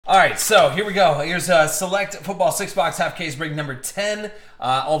All right, so here we go. Here's Select Football 6-box half case break number 10.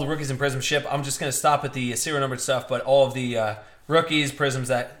 All the rookies in Prism ship. I'm just going to stop at the serial numbered stuff, but all of the rookies, Prisms,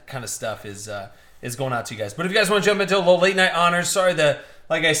 that kind of stuff is going out to you guys. But if you guys want to jump into a little late night honors, sorry,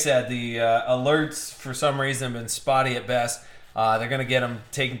 like I said, the alerts for some reason have been spotty at best. They're going to get them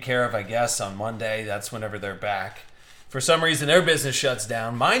taken care of, I guess, on Monday. That's whenever they're back. For some reason, their business shuts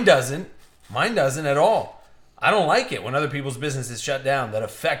down. Mine doesn't. Mine doesn't at all. I don't like it when other people's businesses shut down that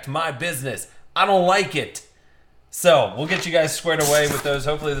affect my business. I don't like it. So we'll get you guys squared away with those.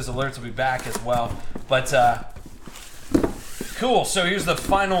 Hopefully those alerts will be back as well. But cool. So here's the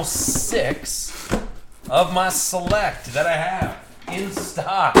final 6 of my select that I have in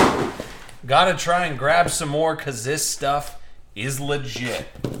stock. Gotta try and grab some more because this stuff is legit.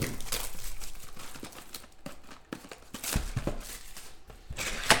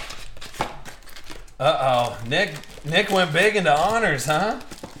 Uh-oh. Nick went big into honors, huh?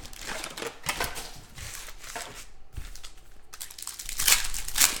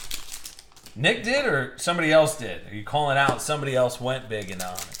 Nick did or somebody else did? Are you calling out somebody else went big into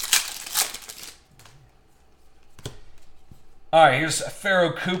honors? All right, here's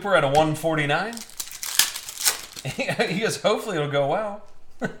Pharaoh Cooper at a 149. He goes, hopefully it'll go well.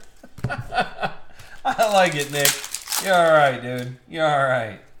 I like it, Nick. You're all right, dude. You're all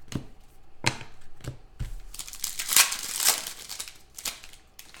right.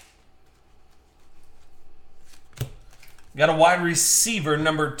 Got a wide receiver,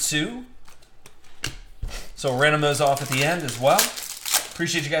 number 2. So random those off at the end as well.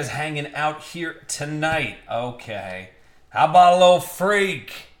 Appreciate you guys hanging out here tonight. Okay. How about a little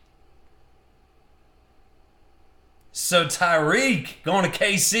freak? So Tyreek going to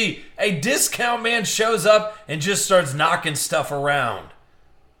KC. A discount man shows up and just starts knocking stuff around.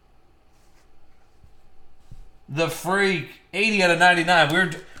 The freak, 80 out of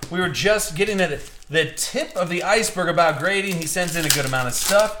 99. We were just getting at the tip of the iceberg about grading. He sends in a good amount of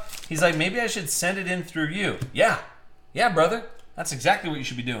stuff. He's like, maybe I should send it in through you. Yeah, brother. That's exactly what you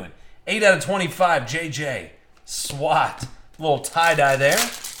should be doing. 8 out of 25, JJ. SWAT. A little tie-dye there.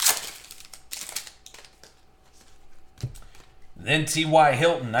 Then T.Y.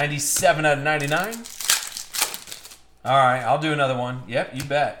 Hilton, 97 out of 99. All right, I'll do another one. Yep, you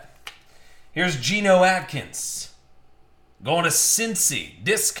bet. Here's Geno Atkins. Going to Cincy.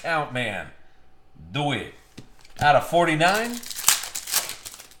 Discount man. Do it. Out of 49.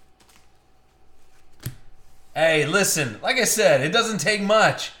 Hey, listen. Like I said, it doesn't take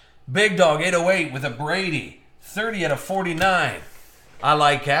much. Big Dog, 808 with a Brady. 30 out of 49. I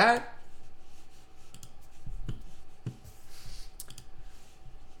like that.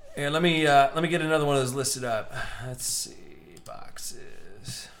 Here, let me get another one of those listed up. Let's see.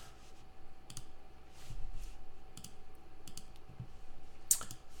 Boxes.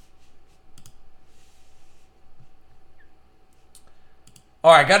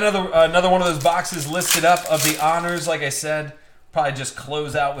 All right, got another one of those boxes listed up of the honors. Like I said, probably just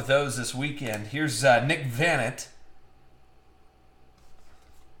close out with those this weekend. Here's Nick Vannett,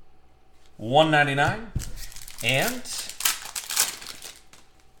 199, and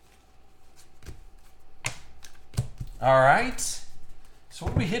all right. So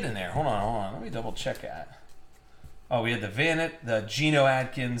what did we hit in there? Hold on. Let me double check that. Oh, we had the Vannett, the Geno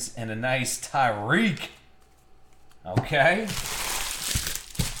Atkins, and a nice Tyreek. Okay.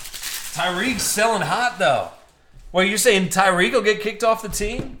 Tyreek's selling hot, though. Well, you're saying Tyreek will get kicked off the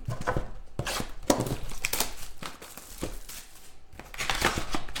team?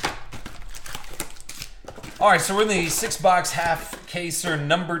 All right, so we're in the 6-box half caser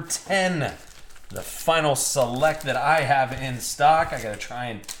number 10. The final select that I have in stock. I got to try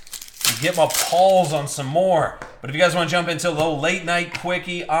and get my paws on some more. But if you guys want to jump into a little late night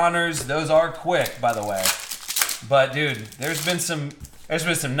quickie honors, those are quick, by the way. But, dude, there's been some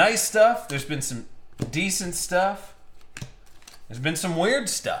nice stuff. There's been some decent stuff. There's been some weird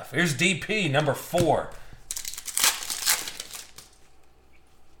stuff. Here's DP, number 4.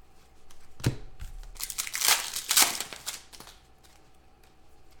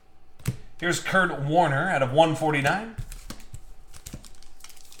 Here's Kurt Warner out of 149.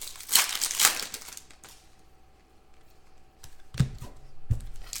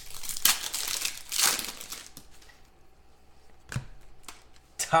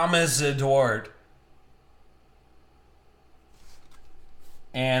 Thomas Edward.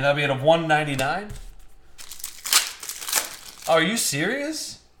 And that'll be at a 199. Oh, are you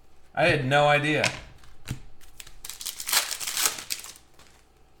serious? I had no idea.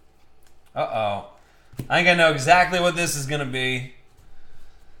 Uh-oh. I think I know exactly what this is going to be.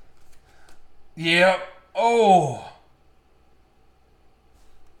 Yep. Oh.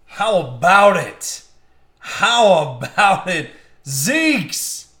 How about it? How about it?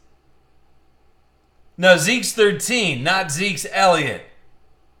 Zeke's. No, Zeke's 13, not Zeke's Elliott.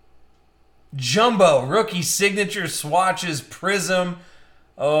 Jumbo, rookie signature swatches, Prism.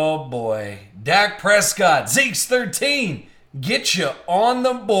 Oh boy. Dak Prescott, Zeke's 13. Get you on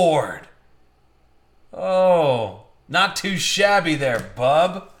the board. Oh, not too shabby there,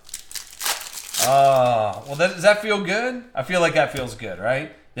 bub. Well, does that feel good? I feel like that feels good,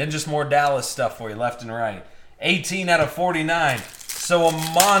 right? Then just more Dallas stuff for you, left and right. 18 out of 49. So a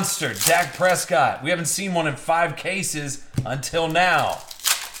monster, Dak Prescott. We haven't seen one in 5 cases until now.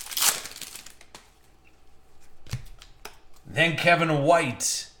 Then Kevin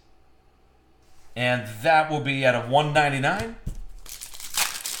White. And that will be out of 199.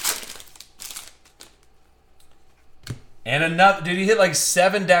 And another, dude, he hit like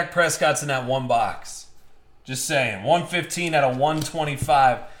 7 Dak Prescotts in that one box. Just saying. 115 out of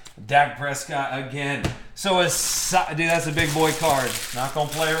 125. Dak Prescott again. So, dude, that's a big boy card. Not going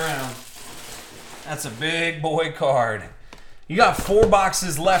to play around. That's a big boy card. You got 4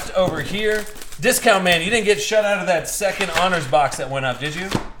 boxes left over here. Discount man, you didn't get shut out of that second honors box that went up, did you?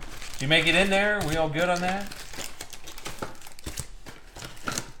 Did you make it in there? Are we all good on that?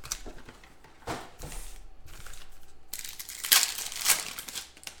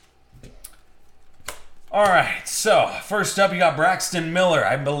 All right, so first up you got Braxton Miller.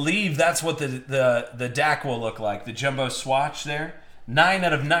 I believe that's what the Dak will look like, the jumbo swatch there. 9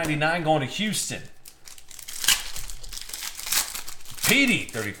 out of 99 going to Houston. Petey,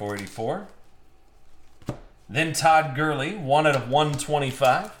 3484. Then Todd Gurley, 1 out of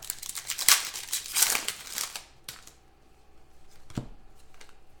 125.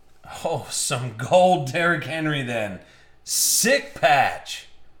 Oh, some gold Derrick Henry then. Sick patch.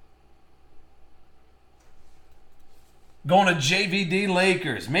 Going to JVD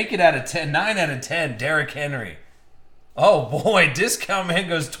Lakers. Make it out of 10. 9 out of 10, Derrick Henry. Oh boy, discount man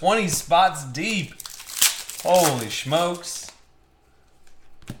goes 20 spots deep. Holy smokes.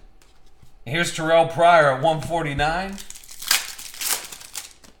 Here's Terrell Pryor at 149.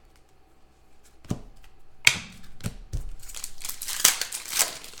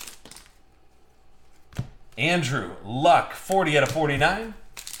 Andrew Luck, 40 out of 49.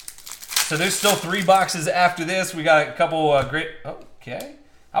 So there's still 3 boxes after this. We got a couple great... Okay.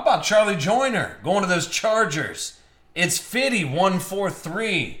 How about Charlie Joyner going to those Chargers? It's Fitty,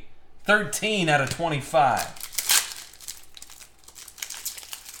 143. 13 out of 25.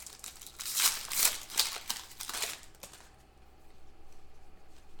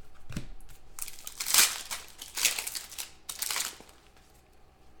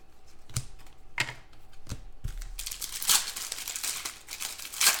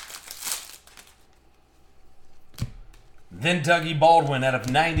 Then Dougie Baldwin out of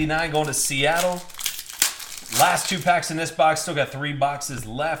 99 going to Seattle. Last 2 packs in this box. Still got 3 boxes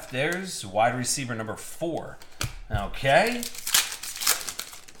left. There's wide receiver number 4. Okay.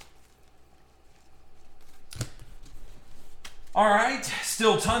 All right.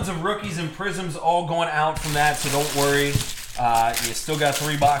 Still tons of rookies and prisms all going out from that, so don't worry. You still got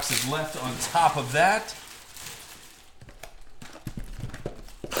 3 boxes left on top of that.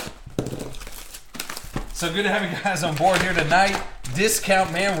 So good to have you guys on board here tonight.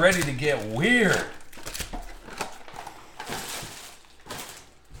 Discount man ready to get weird.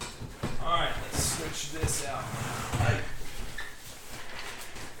 All right, let's switch this out. Right.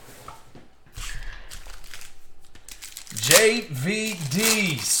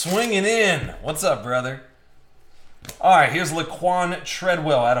 JVD swinging in. What's up, brother? All right, here's Laquan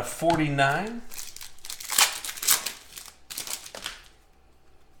Treadwell out of 49.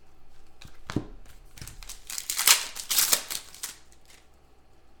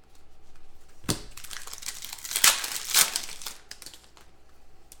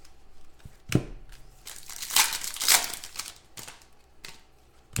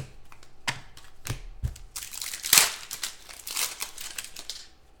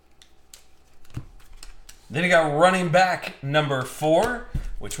 Then you got running back number 4,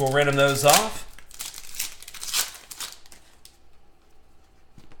 which we'll random those off.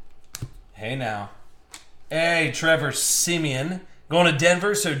 Hey now. Hey, Trevor Siemian. Going to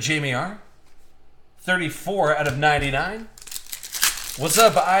Denver, so Jamie R. 34 out of 99. What's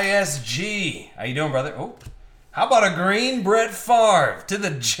up, ISG? How you doing, brother? Oh, how about a green Brett Favre to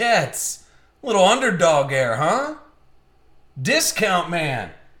the Jets? Little underdog air, huh? Discount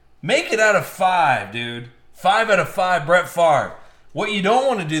man. Make it out of 5, dude. 5 out of 5, Brett Favre. What you don't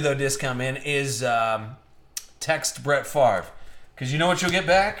want to do, though, discount man, is text Brett Favre. Because you know what you'll get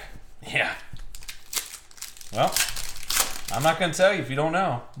back? Yeah. Well, I'm not going to tell you if you don't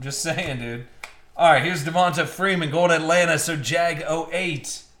know. I'm just saying, dude. All right, here's Devonta Freeman going to Atlanta. So Jag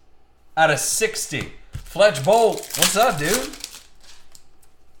 08 out of 60. Fletch Bolt, what's up, dude?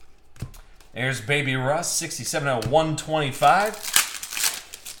 There's Baby Russ, 67 out of 125.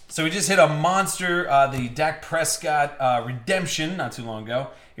 So we just hit a monster, the Dak Prescott redemption not too long ago.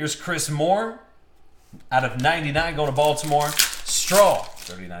 Here's Chris Moore out of 99 going to Baltimore. Straw,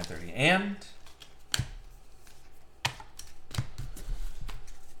 39-30. And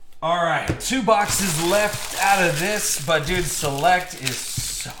all right, 2 boxes left out of this, but dude, Select is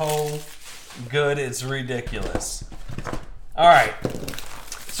so good, it's ridiculous. All right,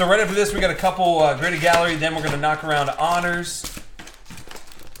 so right after this, we got a couple graded gallery, then we're going to knock around honors.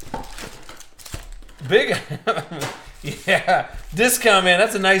 Big, yeah, discount, man,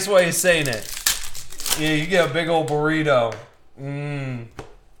 that's a nice way of saying it. Yeah, you get a big old burrito.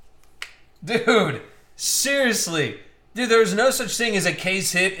 Dude, seriously. Dude, there's no such thing as a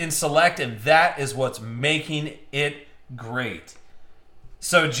case hit in Select, and that is what's making it great.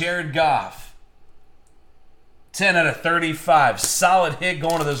 So, Jared Goff, 10 out of 35. Solid hit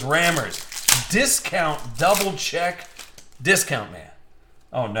going to those Rammers. Discount, double check, discount, man.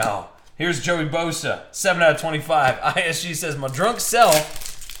 Oh, no. Here's Joey Bosa, 7 out of 25. ISG says, my drunk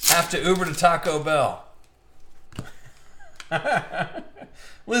self have to Uber to Taco Bell.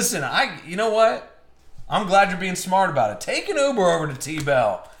 Listen, you know what? I'm glad you're being smart about it. Take an Uber over to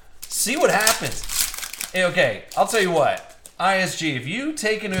T-Bell. See what happens. Hey, okay, I'll tell you what. ISG, if you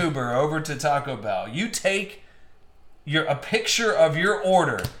take an Uber over to Taco Bell, you take a picture of your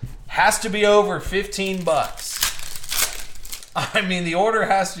order. Has to be over 15 bucks. I mean, the order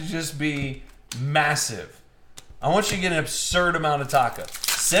has to just be massive. I want you to get an absurd amount of taco.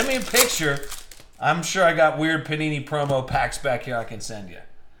 Send me a picture. I'm sure I got weird Panini promo packs back here I can send you.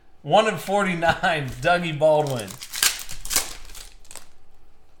 1 of 49, Dougie Baldwin.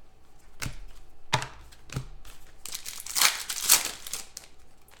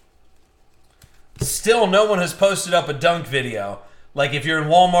 Still, no one has posted up a dunk video. Like, if you're in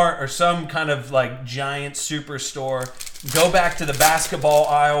Walmart or some kind of, like, giant superstore, go back to the basketball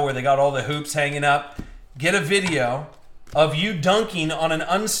aisle where they got all the hoops hanging up. Get a video of you dunking on an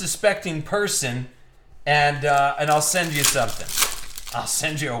unsuspecting person, and I'll send you something. I'll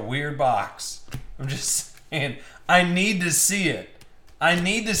send you a weird box. I'm just saying, I need to see it. I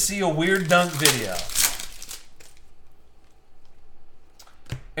need to see a weird dunk video.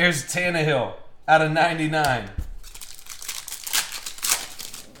 Here's Tannehill out of 99.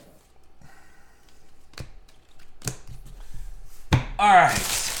 All right.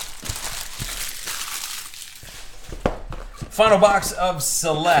 Final box of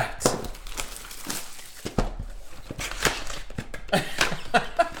Select.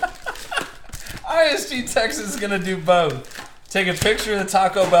 ISG Texas is going to do both. Take a picture of the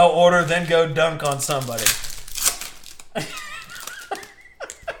Taco Bell order, then go dunk on somebody.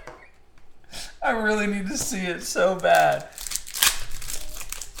 I really need to see it so bad.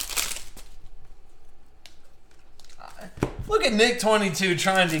 Look at Nick22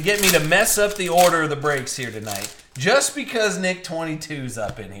 trying to get me to mess up the order of the breaks here tonight. Just because Nick22's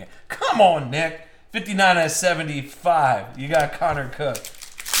up in here. Come on, Nick. 59 out of 75. You got Connor Cook.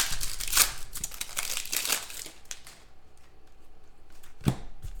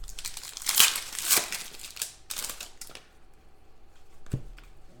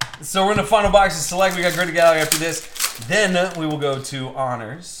 So we're in the final box of Select. We got Graded Gallery after this. Then we will go to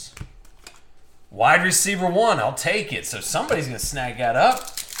Honors. Wide receiver 1. I'll take it. So somebody's going to snag that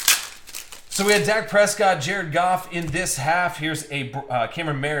up. So we had Dak Prescott, Jared Goff in this half. Here's a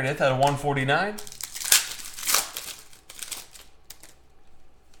Cameron Meredith out of 149.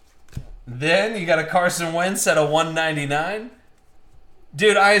 Then you got a Carson Wentz at a 199.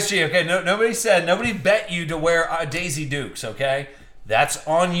 Dude, ISG, okay, nobody bet you to wear Daisy Dukes, okay? That's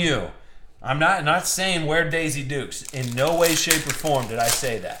on you. I'm not saying wear Daisy Dukes. In no way, shape, or form did I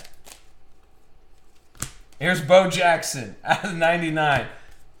say that. Here's Bo Jackson out of 99.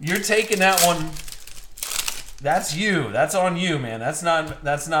 You're taking that one. That's you. That's on you, man. That's not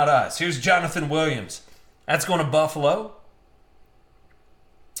us. Here's Jonathan Williams. That's going to Buffalo.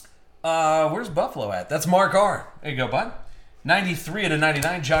 Where's Buffalo at? That's Mark R. There you go, bud. 93 out of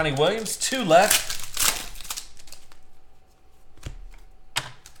 99, Johnny Williams. 2 left.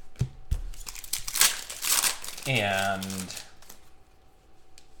 And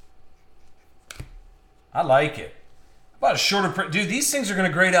I like it. About a shorter print. Dude, these things are going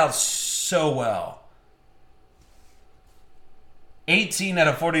to grade out so well. 18 out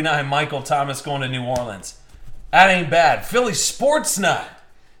of 49, Michael Thomas going to New Orleans. That ain't bad. Philly Sports Nut.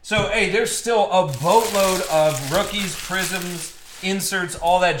 So, hey, there's still a boatload of rookies, prisms, inserts,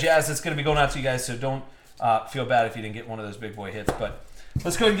 all that jazz that's going to be going out to you guys. So don't feel bad if you didn't get one of those big boy hits. But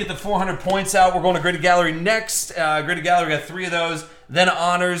let's go ahead and get the 400 points out. We're going to Graded Gallery next. Graded Gallery got 3 of those. Then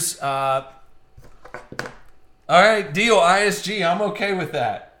honors. All right, deal, ISG. I'm okay with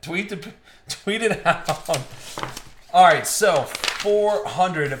that. Tweet it out. All right, so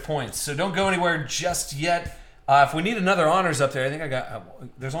 400 points. So don't go anywhere just yet. If we need another honors up there, I think I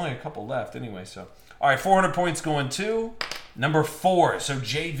got. There's only a couple left anyway. So, all right, 400 points going to number 4. So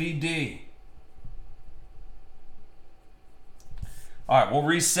JVD. All right, we'll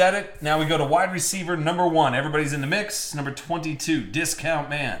reset it. Now we go to wide receiver number 1. Everybody's in the mix. Number 22, Discount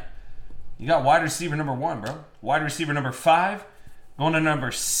Man. You got wide receiver number 1, bro. Wide receiver number 5. Going to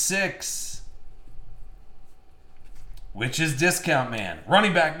number 6, which is Discount Man.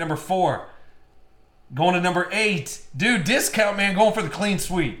 Running back number 4. Going to number 8. Dude, Discount Man going for the clean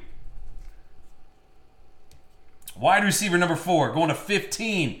sweep. Wide receiver number 4. Going to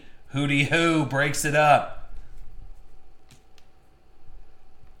 15. Hootie Hoo breaks it up.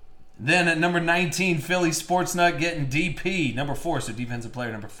 Then at number 19, Philly Sports Nut getting DP. Number 4, so defensive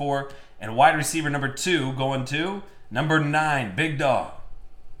player number 4. And wide receiver number 2 going to number 9, Big Dog.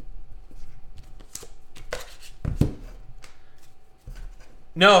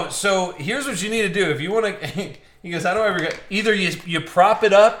 No, so here's what you need to do. If you want to, he goes, I don't ever get, either you prop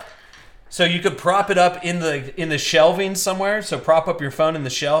it up, so you could prop it up in the shelving somewhere, so prop up your phone in the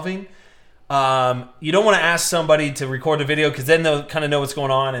shelving. You don't want to ask somebody to record the video because then they'll kind of know what's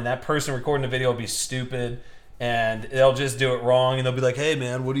going on, and that person recording the video will be stupid, and they'll just do it wrong, and they'll be like, hey,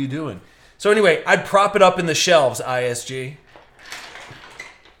 man, what are you doing? So anyway, I'd prop it up in the shelves, ISG.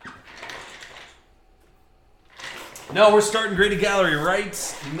 No, we're starting Graded Gallery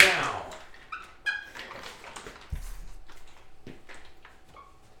right now.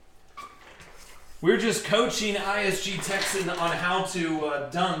 We're just coaching ISG Texan on how to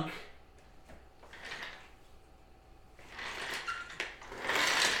dunk.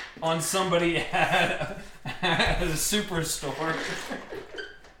 On somebody at a superstore.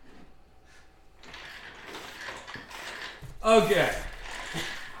 Okay.